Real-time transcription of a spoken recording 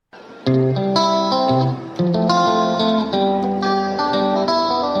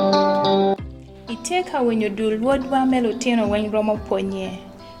ka wenyo dul wodwa melutino wen romo ponye.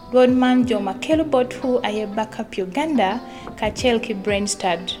 Lord man joma kelo botu aye backup Uganda ka chel ki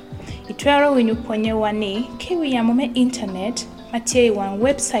Brainstad. Itwaro wenyo ponye wani kiwi ya mume internet matie wan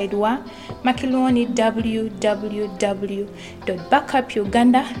website wa makiluoni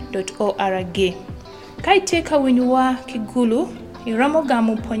www.backupuganda.org. Kaite ka wenyo wa kigulu iromo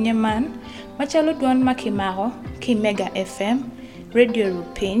gamu ponye man machalo duan makimaro ki Mega FM, Radio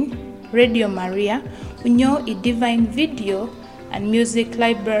Rupin, Radio Maria, unyo i Divine Video and Music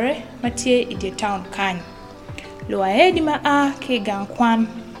Library matie i the town kan. Lo aedi ma a ki gankwan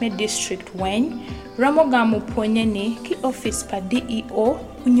me district wen ramo gamu ponye ni ki office pa DEO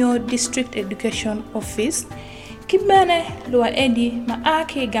unyo District Education Office. Ki bene lo aedi ma a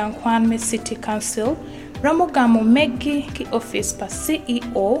ki gankwan me City Council ramo gamu megi ki office pa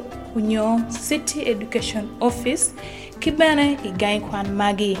CEO unyo City Education Office. Ki bene i gankwan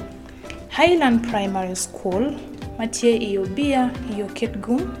magi Highland Primary School matie iyo bia iyo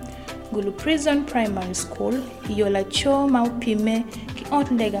Kitgum, Gulu Prison Primary School iyo Lacho maupime ki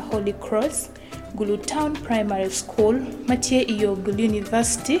Ontlega Holy Cross, Gulu Town Primary School matie iyo Gulu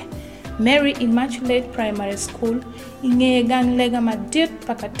University, Mary Immaculate Primary School inge gang lega madit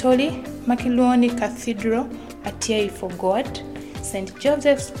pakatoli makiluoni Cathedral atie for God, St.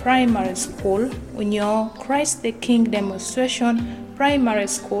 Joseph's Primary School unyo Christ the King Demonstration Primary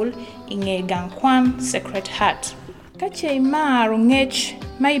School inge Gangkwan Sacred Heart. Kache imaro ngech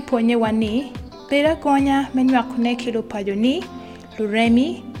maiponye wani pera konya menwa kune kilo pajoni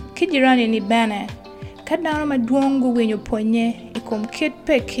luremi kijirani ni bane kadano maduongu wenyo ponye ikom kit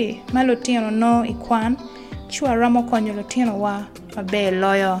peke malotino no ikwan chua ramo konyo lotino wa mabe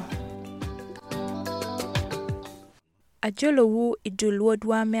loyo. Ajolo wu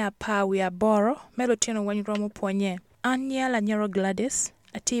idulwodwa me apawi aboro melotino wanyo ramo ponye Anya la Nyero Gladys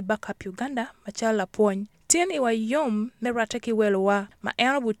ati Backup Uganda machala pony tien iwa yom merataki welowa ma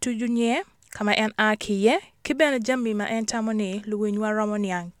eno butuju nye kama en akiye kibene jambi ma en tamoni luwinywa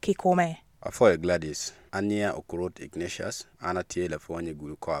ramoniang kikome. Afoye Gladys Anya Okurut Ignatius anatie la fonye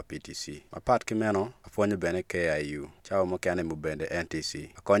gulu kwa PTC mapat kimeno afonye bene KIU chawo mokane mubende NTC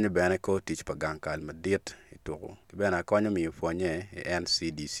akonye bene ko tich pagankal madiet itoko kibene akonye mi fonye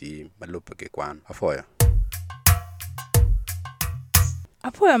NCDC malupe kikwan afoye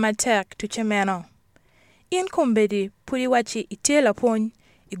Apoyo matek tuchemeno. In kombedi puri wachi itela pony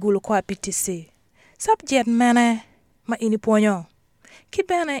igulu kwa PTC. Subject mene ma iniponyo.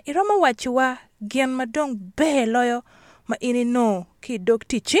 Kibene iroma wachi wa gian madong be loyo ma ini no ki dog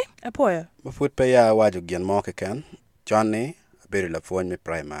tichi apoyo. Mafut pe ya waju gian moke ken. Johnny abiri la pony me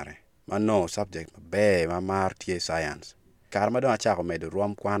primary. Ma no subject ma be ma mar tie science. Karma don achako medu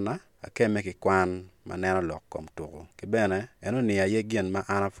ruam kwana akeme ki kwan maneno lok kom toko. Kibene, eno ni aye gien ma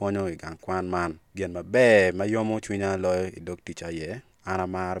ana fonyo igang kwan man. Gien ma be ma yomo chwinya loyo idok ticha ye. Ana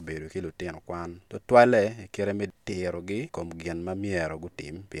mar beru kilo teno kwan. To twale kire me tero gi kom gien ma miero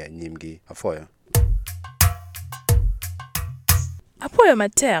gutim pia nyimgi. Afoyo. Apoyo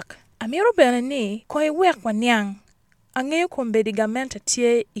matek. Amiro bene ni koi wek wanyang. Angeyo kombedi gamenta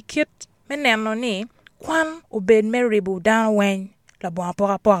tie ikit meneno ni kwan ubed meribu dan wen la buang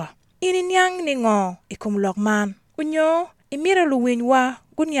pora pora. Ini nyang ni ngo ikum lokman. Unyo imira luwinywa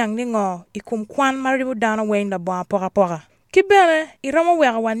gunyang ni ngo ikum kwan maribu dana wen la buang pora pora. Kibene irama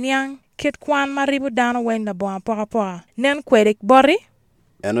wega wanyang kit kwan maribu dana wen la buang pora pora. Nen kwerik bori?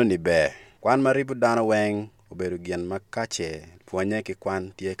 Eno ni be. Kwan maribu dana wen uberu gien makache fwenye ki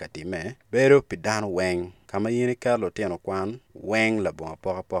kwan tie katime. Beru pi dana wen kama yini karlo teno kwan wen la buang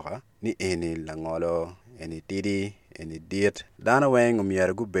pora pora. Ni eni la ngolo eni tidi eni diet dana weng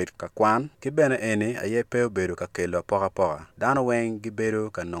umiere gubet ka kwan kibene eni aye peo bedo ka kelo poka poka dana weng gibedo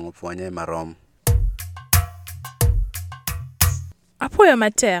ka nongo fwenye marom. Apoyo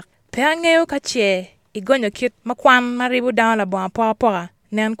matek pe ang'eyo ka chie igonyo kit makwan maribu dana la buang poka poka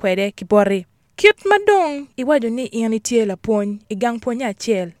nen kwede kibori kit madong iwajo ni ian itie la pony igang ponye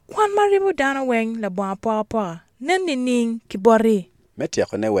achiel kwan maribu dana weng la buang poka poka nen ni ning kibori.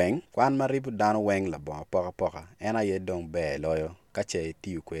 Metiako ne weng, kwan maribu dano weng la bonga poka poka, ena ye dong be loyo, kache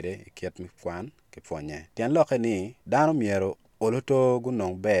tiyu kwede ikiet mi kwan kifwenye. Tian loke ni, dano miero oloto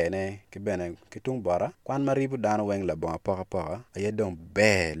gunong be ne kibene kitung bora, kwan maribu dano weng la bonga poka poka, aye dong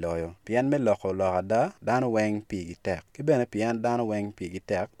be loyo. Pian me loko loka da, dano weng pigi tek. Kibene pian dano weng pigi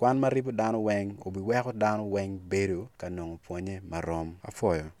tek, kwan maribu dano weng ubi weko dano weng beru kanong fwenye marom.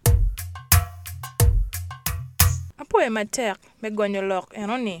 Afoyo. Apoyo matek me gonyo lok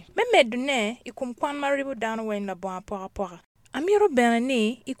enoni. Me medune ikum kwan maribu dano wen la buang pora pora. Amiro bene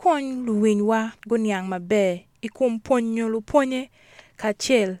ni ikon luwinywa gunyang mabe ikum ponyo luponye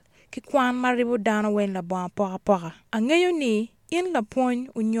kachel ki kwan maribu dano wen la bon poka. Ang'eyo ni in la puony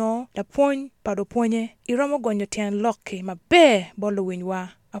unyo la puony pado puonye iromo gonyo tien lokke maber bolo winywa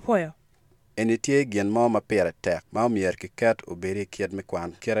apoyo. Eni tye gin mo ma pire tek ma omier ki ket obedi kiet mi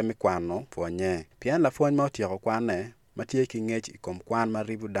kwan kire mi kwan no puonye. Pien la puony ma otieko kwanne ma tye ki ng'ec i kom kwan ma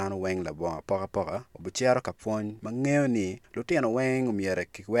ribu dano weng la bon poka obucero ka puony ma ng'eyo ni lutino weng omiere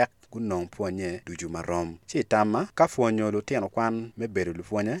ki wek gunong puonye duju marom. Ci tama ka fuonyo lutino kwan me bedo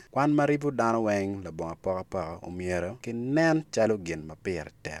lupuonye kwan ma ribu dano weng la bon poka omiere ki nen calo gin ma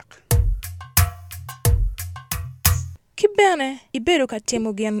pire tek. Kibene ibedo ka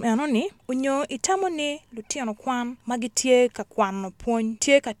timo gin eno ni unyo itamo ni lutino kwan magitye ka kwano puony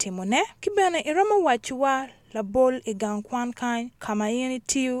tye ka timo ne. Kibene iromo wachuwa la bol i gang kwan kany kama yen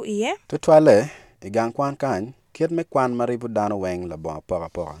itiyo iye. Tutwale i gang kwan kany kiet me kwan ma ribu dano weng la bon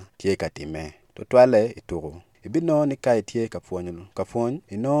poka tye ka time. Tutwale ituku ibino ni ka itye ka puony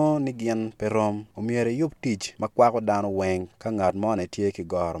ino ni gin perom omiere yub tich ma kwako dano weng ka ng'at mone tye ki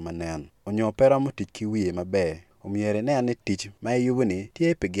goro manen. Onyo peromo tich ki wiye maber omiere nen ni tich ma iyubo ni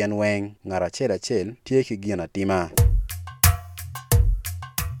tye pi gin weng ng'at acel tye ki gin atima.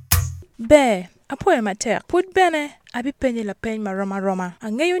 Be apoyo matek pud bene abi penye la peny maroma.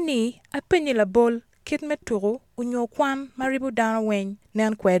 Ang'eyo ni apenye la bol kit me tuku unyo kwan maribu dano weng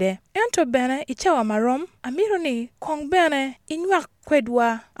nen kwede. Ento bene ichawa marom amiro ni kong bene inywak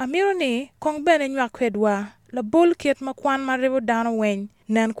kwedwa la bol kit ma kwan maribu dano weng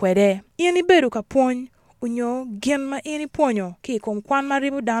nen kwede. In ibedo ka puony unyo gin ma ini puonyo ki kom kwan ma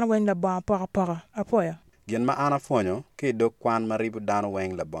ribu dano weng la bon poka apoyo. Gin ma ana puonyo ki dok kwan ma ribu dano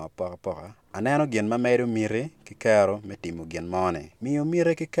weng la bon poka aneno gin ma medo mire ki kero me timo gin mone. Miyo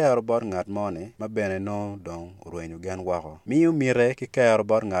mire ki kero bot ng'at mone ma bene no dong orwenyo gen wako.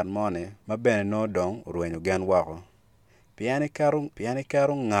 Piani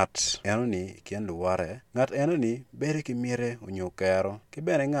kero ng'at eno ni kien luwore. Ng'at eno ni bedo ki mire unyo kero. Ki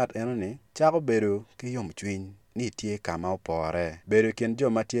bene ng'at eno ni chako bedo ki yom chuny ni tye kama opore. Bedo kin jo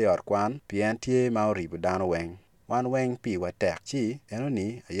ma tye ot kwan pien tye ma oribu dano weng. Wan weng pi watek ci eno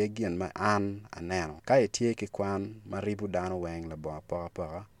ni aye gin ma an aneno. Ka itye ki kwan ma ribu dano weng la bon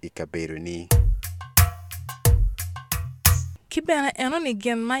poka ikabedo ni. Ki bene eno ni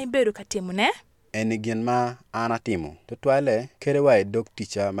gin ma ibedo ka timo ne? Eni gin ma an atimo. Tutwale kede wa dok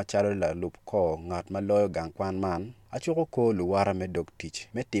ticha machalo la lup ko ng'at ma loyo gang kwan man. Achuko ko luwara me dok tich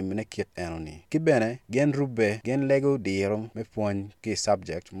me tim ne kit eno ni. Ki bene gen rubbe gen lego diro me puony ki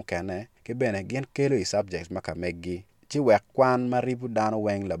subject mukene. Ki bene gen kelo i subject maka meggi. Ci wek kwan ma ribu dano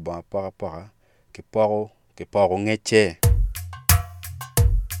weng la bon poka ki poko ng'eche.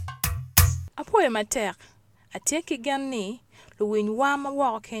 Apoyo matek atye ki gen ni luwiny wa ma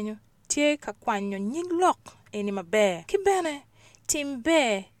wako kenyo tye ka kwanyo nying lok eni maber. Ki bene tim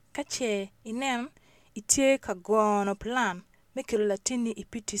be kache inen itye ka gono plan me kelo latini i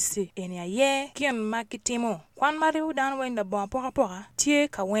PTC eni aye gin ma kitimo. Kwan ma ribu dano weng la bon poka tye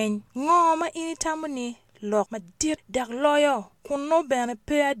ka weny. Ng'o ma ini tamo ni lok madit dak loyo kuno bene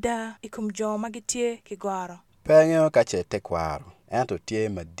pe ada ikum jo ma gitye ki goro. Pengeo kache te kwaro ento tye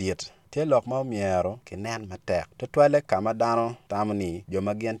madit. Tye lok ma omiero ki nen matek. Tutwale kama dano tamo ni jo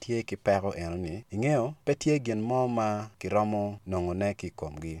ma gin tye ki peko eno ni. Ing'eyo pe tye gin mo ma kiromo nongone ki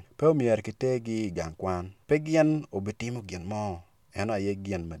komgi. Pe omiero ki tegi i gang kwan. Pe gin obitimo gin mo. Eno aye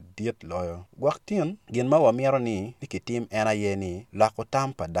gin madit loyo. Gwak tin gin ma wamiero ni kitim en aye ni lok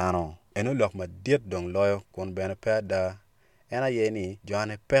utam pa dano. Eno lok madit dong loyo kun bene pe ada. En aye ni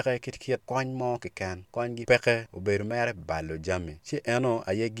jone peke kit kony mo kiken. Kony gi peke obedo mere balo jami. Ci eno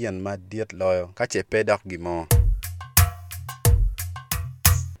aye gin ma diet loyo kache pe dok gi mo.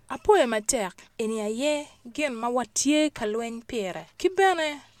 Apoyo matek eni aye gin ma watye ka lweny pire. Ki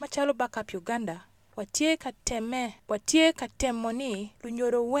bene machalo backup Uganda watye ka temo ni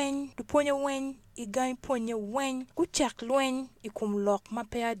lunyodo weny, lupuonye weny, igai puonye weny, kuchak lweny ikum lok ma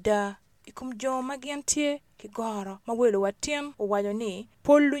pe ada. Ikum jo ma gin tye ki goro ma welo watin uwajo ni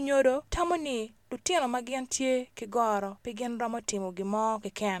pol lunyodo tamo ni lutino ma gin tye ki goro pe gin romo timo gimo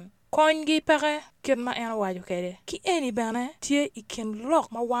kiken. Kony gi peke kit ma en wajo kede. Ki eni bene tye ikin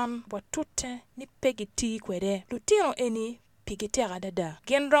lok ma wan watute ni pegi ti kwede. Lutino eni pigi teka dada.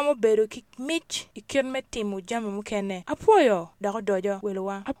 Gin romo bedo ki mich ikin me timo jami mukene. Apoyo dako dojo welo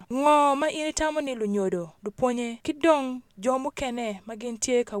wa. Ng'o ma ini tamo ni lunyodo lupuonye ki dong jo mukene ma gin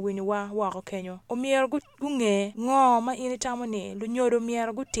tye ka winyo wa wako kenyo. Omier gung'e ng'o ma ini tamo ni lunyodo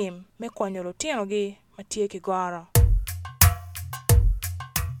mier gutim me konyo lutino gi ma tye ki goro.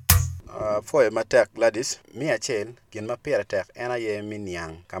 Foye matek Gladys, mi achel gin ma pire tek en aye mi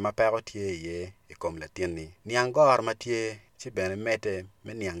niang kama peko tye iye i kom latin ni. Niang gor ma tye ci bene mete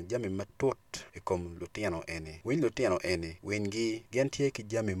me niang jami matut e kom lutino eni. Winy lutino eni, winygi gen tie ki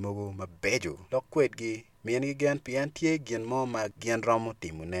jami mogo mabejo. Lok kwedgi mien gi gen pien tie gin mo ma gen romo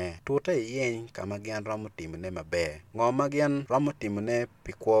timune. Tuta yeny kama gen romo timune mabe. Ngo ma gen romo timune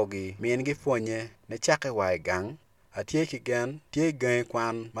pi kwogi mien gi fonye ne chake wae gang. Atie ki gen tie gen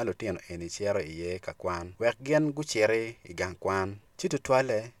kwan ma lutino eni chero iye ka kwan. Wek gen guchere i gang kwan. Chito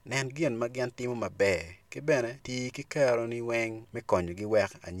twale nen gen ma gen timo mabe. Ki bene ti ki kero ni weng me konyo gi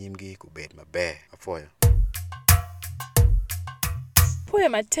wek anyimgi kubed mabe. Afoyo. Poe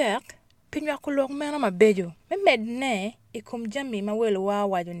matek pinywa kulok meno mabejo. Memed ne ikum jami ma welo wa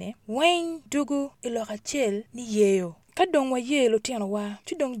wajone. Weng dugu iloka chel ni yeyo. Ka dong wa ye lutino wa,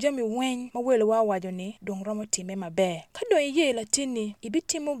 tu dong jami weng ma welo wa wajone dong romo time mabe. Ka dong ye latini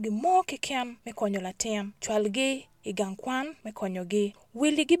ibitimo gi mo kiken me konyo latin. Chwalgi i gang kwan me konyo gi.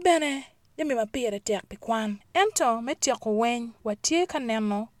 Wili gi bene jami mapire tek pi kwan. Ento me tieko weny watie ka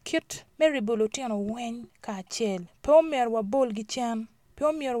neno kit me ribo lutino weny ka achel. Pe omer wa bol gi chen. Pe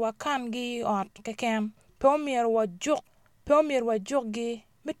omer wa kan gi ot keken. Pe omer wa juk gi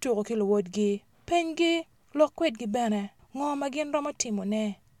me tuko ki luwodgi. Peny gi lok kwed gi bene ngo ma gin romo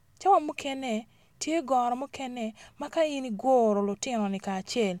timone. Chawa mukene tie goro mukene maka ini goro lutino ni ka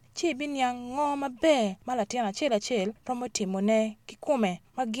achel. Chi binyang ngo mabe ma latino achel romo timone kikume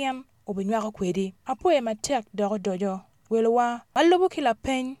ma gin obinywako kwedi. Apoe matek dogo dojo. Welowa alubu kila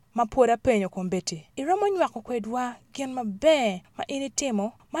peny ma poda penyo kombete. Iromo nywako kwedwa gin mabe ma ini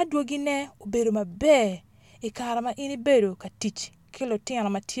timo ma duogine obedo mabe ikara ma ini bedo ka tich kilo tino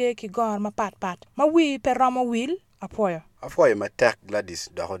ma tie ki gor ma pat ma wi pe romo wil. Apoyo matek Gladys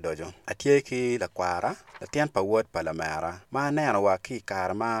dogo dojo. Atie ki la kwara la tien pa wot pa la mera ma neno wa ki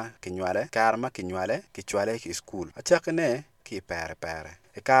kara ma kinywale ki school. Achakne ki pere.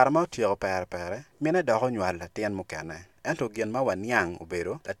 E kara ma utiyo pere mine dogo nywal la tien mukene. Ento gien ma wanyang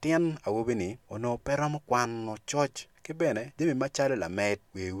ubedo la tien awubini ono pero mo kwan no church ki bene jimi machalo la med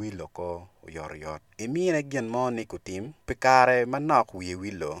we wilo ko yor. Imine gien mo ni kutim pikare manok we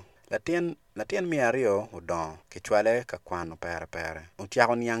wilo. La tien mi ario udon ki chwale ka kwano pere.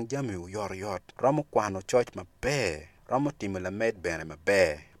 Utiako niyang jami u yor. Romo kwano church mabe. Romo timo la med bene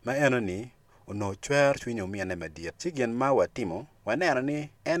mabe. Ma eno ni ono chwer chwinyo miene madiet. Chi gien ma watimo waneno ni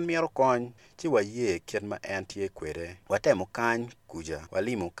en miero kony chi waye kien ma en tie kwede. Watemo kany kuja,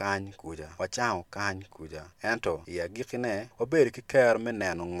 walimu kany kuja, wachao kany kuja. Ento iya gikine waberi ki ker me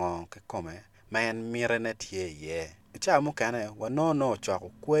neno ngo ke kome ma en mirene tie ye. Icha mukene wanono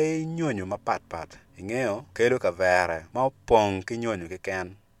choko kwe nyonyo ma pat. Ingeo kelo ka vere ma opong ki nyonyo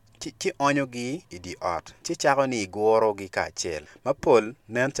kiken. Chi onyo gi idi ot. Chi chako ni igoro gi ka achel. Mapol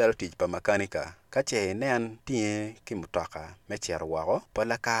nen chalo tich pa makanika. Kache nen tie ki mutoka me chero wako.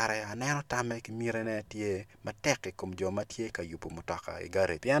 Pola kare aneno tame ki mirene tie mateke kum jo ma tie ka yupo mutoka i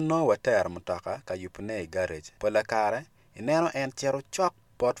garage. Pian no water mutoka ka yupo ne i garage. Pola kare ineno en chero chok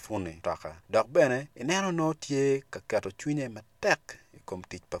pot fune mutoka. Dok bene ineno no tie ka kato chwinye matek kum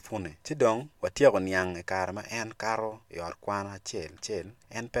tich pa fune. Chidong watiego niang e kare ma en karo yor kwana chel.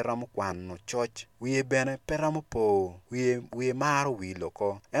 En peramo kwan no choch. Wiye bene peramo po. Wiye maro wilo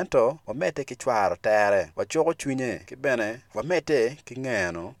ko. Ento wamete ki chwaro tere. Wachoko chwinye ki bene wamete ki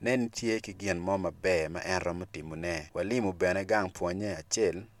ngeno nen tie ki gien mo mabe ma en romo timune. Walimu bene gang puonye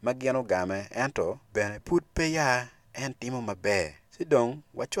achel ma gieno game. Ento bene put pe ya en timo mabe. Sidong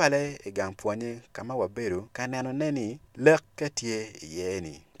wachwale e gang puonye kama wabedo ka neno neni lek ke tie iye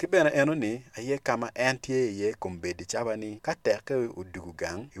ni. Kibene eno ni aye kama en tie iye kumbedi chaba ni ka teke udugu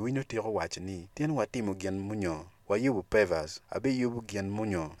gang iwinyo tiko wacho ni tien watimo gien munyo. Wayubu pavers, abi yubu gien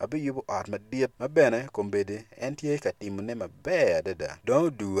munyo, abi yubu ot madiet mabene kumbedi en tie ka timune mabe adeda.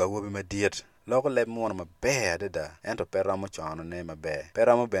 Don du awobi madiet. Loko leb muono mabe adeda. Ento peramo chono ne mabe.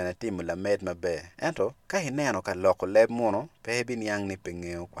 Peramo bene timu la med mabe. Ento ka ineno ka loko leb muono pebi niang ni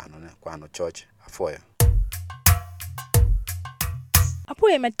pengeo kwano church. Afoyo.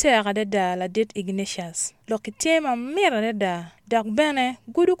 Apoe matek adeda la dit Ignatius. Loki tema mira adeda. Dak bene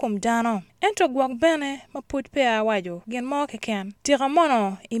gudu kum dano. Ento guak bene maput pe awajo. Gen mo keken. Tira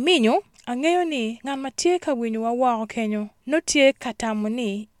mono iminyo. Angeyo ni ngan matie ka winyo wawako kenyo. No tie katamu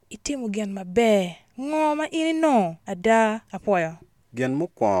ni itimu gen mabe. Ngo ma ini no ada apoyo. Gen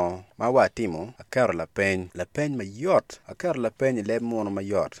mukwa ma watimo akero la peny mayot. Akero la peny leb muono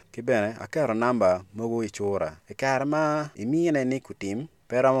mayot. Kibene akero namba mogo ichura. Ekare ma imine ni kutim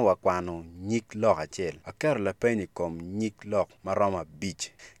peramo wakwano nyik lok achel. Akero la peny kom nyik lok maroma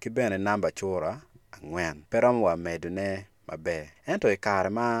beach. Kibene namba chura 4. Peramo wa medune mabe. Ento ekare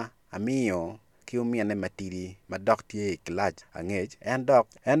ma amiyo ki umiane matidi madok tie klaj angej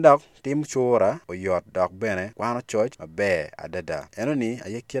en dok tim chura oyot dok bene kwano choch mabe adada enoni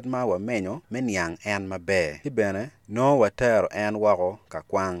ayekiet ma wamenyo meniang en mabe ki bene no watero en wako ka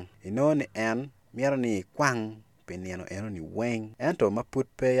kwang inoni en miero ni kwang penino enoni weng ento maput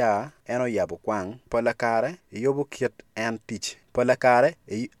pe ya eno yabo kwang polakare yobo kiet en tich polakare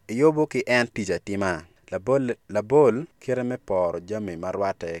yobo ki en tich atima labol kire me poro jami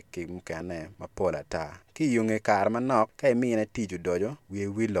marwate ki mkane mapola ta ki yunge kar manok ka imine tiju dojo wie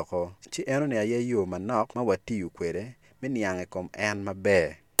wiloko chi enoni aye yo manok ma watiyu kwede miniange kom en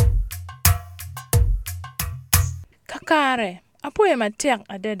mabe kakare apoye matek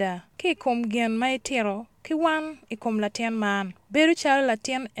adada ki kom gen ma itiro ki wan ikom latien man beru chalo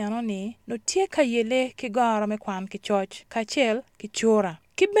latien enoni no tie ka yele ki goro me kwan ki choch kachel ki chura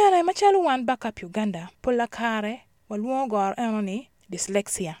ki bene machalo wan Backup Uganda pola kare waluongo goro enoni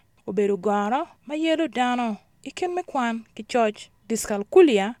dyslexia oberu goro ma yelo dano iken me kwan ki choch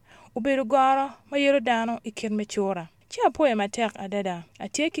dyscalculia oberu goro ma yelo dano iken me chura chi apoye matek adada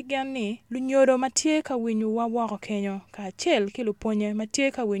atie ki gen ni lunyodo matie ka winyu wa wako kenyo kachel ki luponye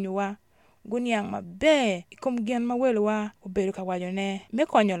matie ka winyu wa guniang mabe ikom gen ma welo wa oberu ka wajone me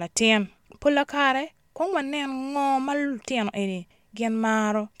konyo latien pola kare kong wanen ngo malutien eni gen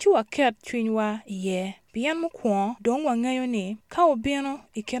maro chi waket chwinywa iye bien mukwo dong wang'eyo ni ka obino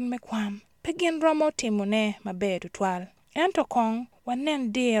iken me kwan pe gen romo timone mabe tutwal ento kong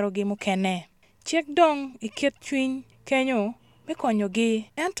wanen diro gi mukene chek dong iket chwiny kenyo me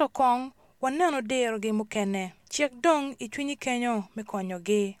konyogi ento kong waneno diro gi mukene chek dong ichwinyi kenyo me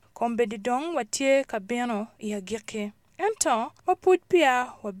konyogi kombedi dong watie kabino iagiki ento wapud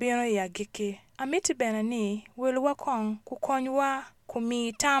pia wabino iagiki amiti bene ni welu wakong kukonywa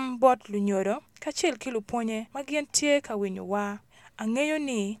kumi tam bot lunyodo kachel ki luponye magien tie ka winyo wa ang'eyo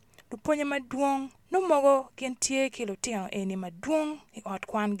ni luponye maduong' nomogo gien tie ki lutino eni maduong' i ot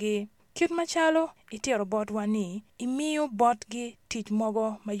kwan gi kit machalo itero bot wani imiyo bot gi tich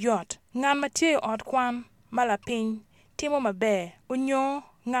mogo mayot ng'an matie ot kwan malapiny timo mabe unyo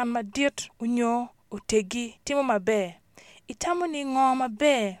ng'an madit unyo otegi timo mabe itamo ni ng'o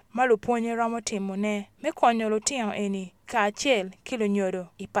mabe maluponye romo timone me konyo lutino eni kachel kilo nyodo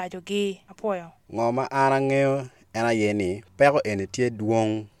ipajogi apoyo ng'o ma an ang'eyo en aye ni peko eni tie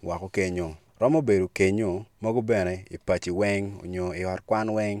duong' wako kenyo romo beru kenyo mogo bene ipachi weng unyo i ot kwan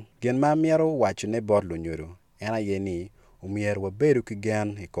weng gin ma miero wacho ne bot lunyodo en aye ni umier waberu ki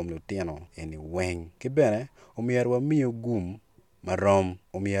gen i kom lutino eni weng ki bene umier wamiyo gum marom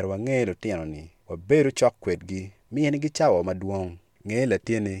umier wang'e lutino ni waberu chok kwedgi mien gi chawo maduong' ng'e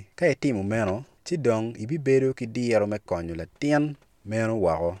latini ka itimo meno chi dong ibibedo ki diero me konyo latien meno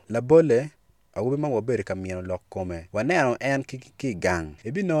wako labole awubi ma wabedo ka mieno lok kome waneno en ki gang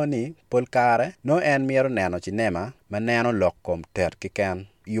ibino ni pol kare no en miero neno cinema ma neno lok kom tet kiken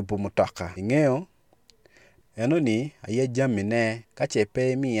yubu mutoka ing'eyo enoni aye jamine kache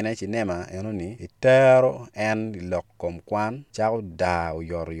pe miene cinema enoni itero en lok kom kwan chako da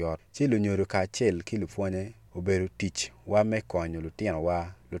uyor chi lunyodo kachel ki luponye obedo tich wa me konyo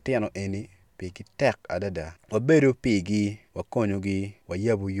lutino eni pigi tek adada wabedo pigi wakonyogi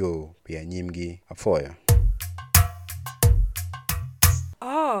wayabu yo pi anyimgi afoyo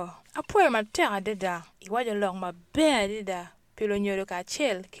apoyo matek adada iwajo lok maber adada pilo nyodo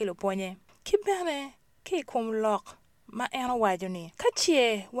kachel ki luponye kibene ki kum lok ma en wajo ni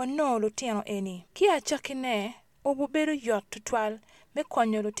kachie wano lutino eni ki achakine obubedo yot tutwal me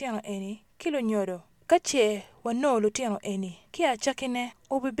konyo lutino eni kilo nyodo kachie wano lutino eni ki achakine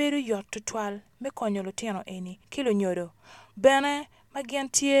obubedo yot tutwal me konyo lutino eni kilo nyodo bene magien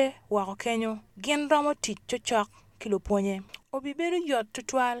tie wako kenyo gien romo tich chochok kilo ponye obibedo yot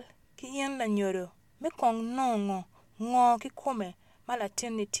tutwal ki yen la nyodo me kong ngo ki kume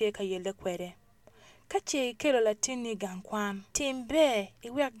malatin ni tie ka yele kwede kache kelo latin ni gang kwan timbe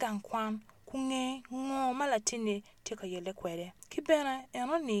iwek gang kwan kunge ngo malatin ni tie ka yele kwede kibena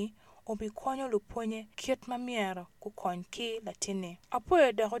enoni obi konyo luponye kiet mamiero ku kony ki latini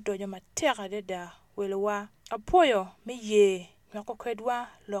apoyo dako dojo mateka deda welewa apoyo me ye nyako kwedwa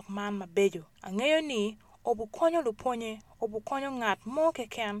lok man mabejo ang'eyo ni obu konyo luponye obu konyo ng'at mo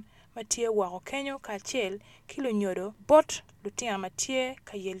keken matie wako kenyo kachel kilo nyodo bot lutia matie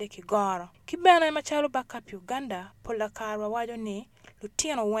kayele kigoro kibena machalo Backup Uganda pola karwa wajo ni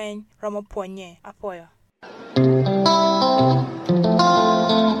lutino weny romo ponye apoyo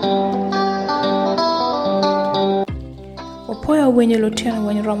Opoyo wenye lutino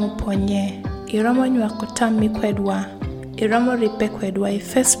weny romo ponye iromo nywako tammi kwedwa iromo ripe kwedwa i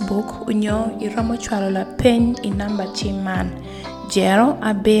Facebook unyo iromo chwalo la peny i namba chiman 0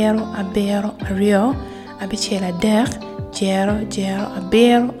 abero abero ario abichiel adek 0 0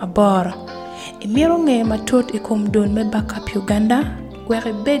 abero aboro. Imiro ng'eyo matut ikum duol me Backup Uganda, wek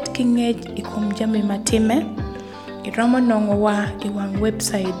ibed king'ej ikum jamii matime. Iromo nong'owa iwang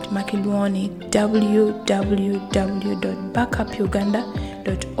website makiluoni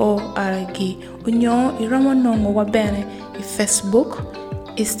www.backupuganda.org. Unyo iromo nong'owa bene i Facebook,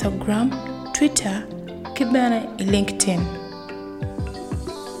 Instagram, Twitter, kibene i LinkedIn.